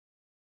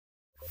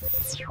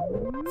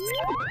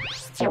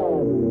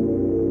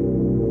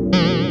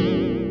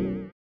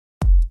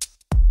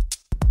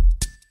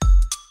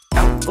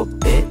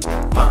Alphabet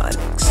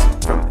phonics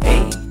from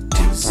A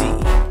to Z.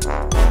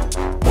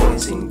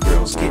 Boys and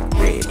girls, get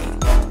ready.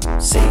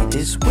 Say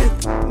this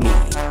with me.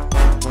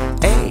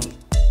 A,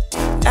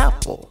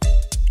 apple.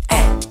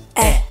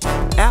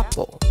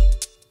 Apple.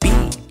 B,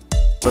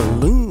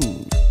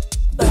 balloon.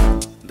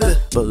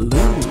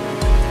 Balloon.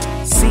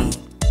 C,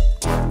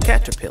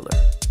 caterpillar.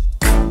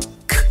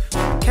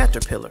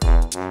 Caterpillar.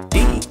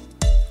 D,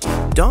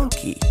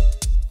 donkey.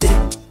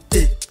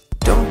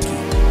 Donkey.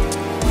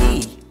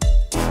 E,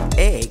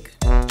 egg.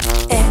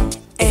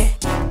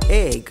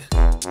 Egg.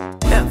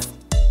 F,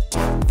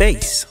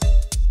 face.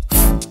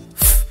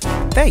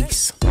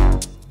 Face.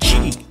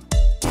 G,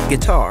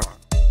 guitar.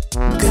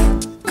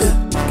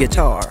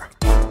 Guitar.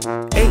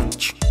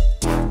 H,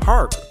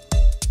 heart.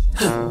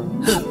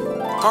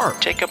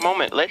 Heart. Take a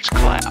moment, let's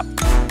clap.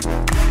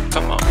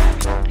 Come on.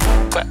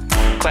 Clap,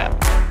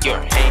 clap your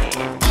hands.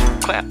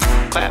 Clap,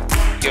 clap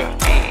your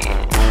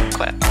hands.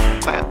 Clap,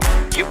 clap.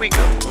 Here we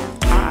go.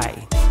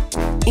 I,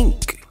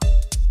 ink.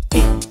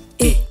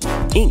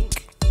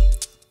 Ink.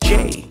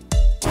 J,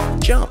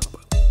 jump.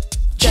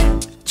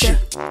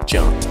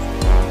 Jump.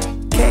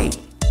 K,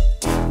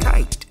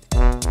 kite.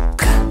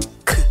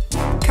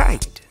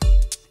 Kite.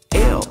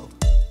 L,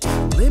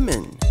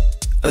 lemon.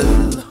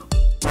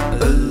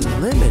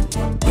 Lemon.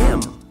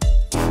 M,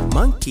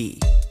 monkey.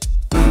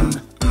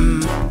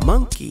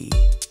 Monkey.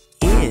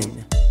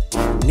 N,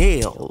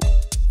 nail.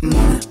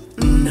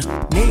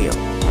 Nail.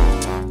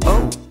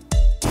 O,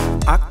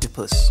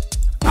 octopus.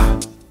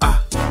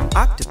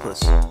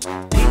 Octopus.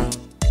 P,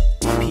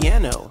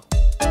 piano.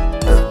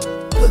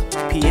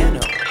 Piano.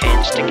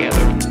 Hands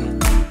together.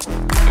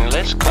 And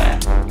let's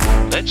clap.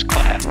 Let's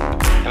clap.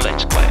 And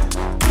let's clap.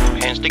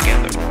 Hands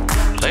together.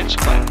 Let's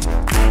clap.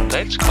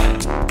 Let's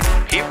clap.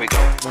 Here we go.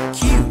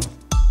 Q,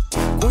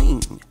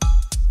 queen.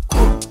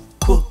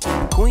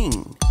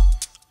 Queen.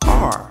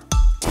 R,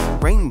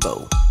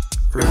 rainbow.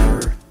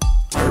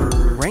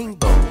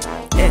 Rainbow.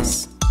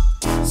 S,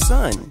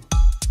 sun.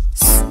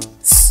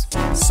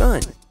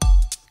 Sun.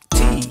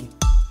 T,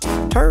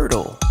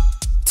 turtle.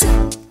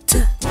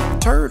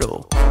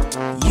 Turtle.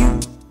 U,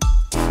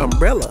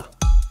 umbrella.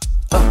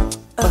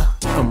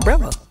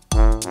 Umbrella.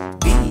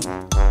 V,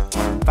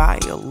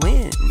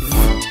 violin.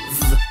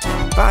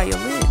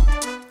 Violin.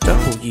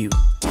 W,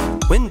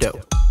 window.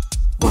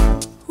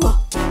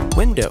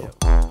 Window.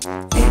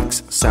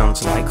 X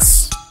sounds like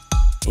S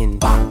in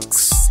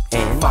box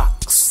and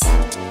box.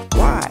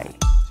 Y,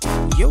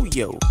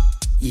 yo-yo.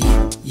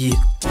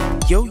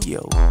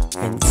 Yo-yo.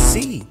 And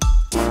Z,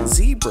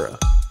 zebra.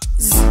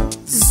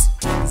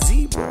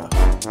 Zebra.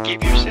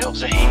 Give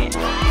yourselves a hand.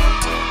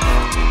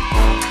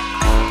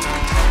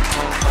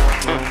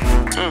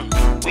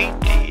 We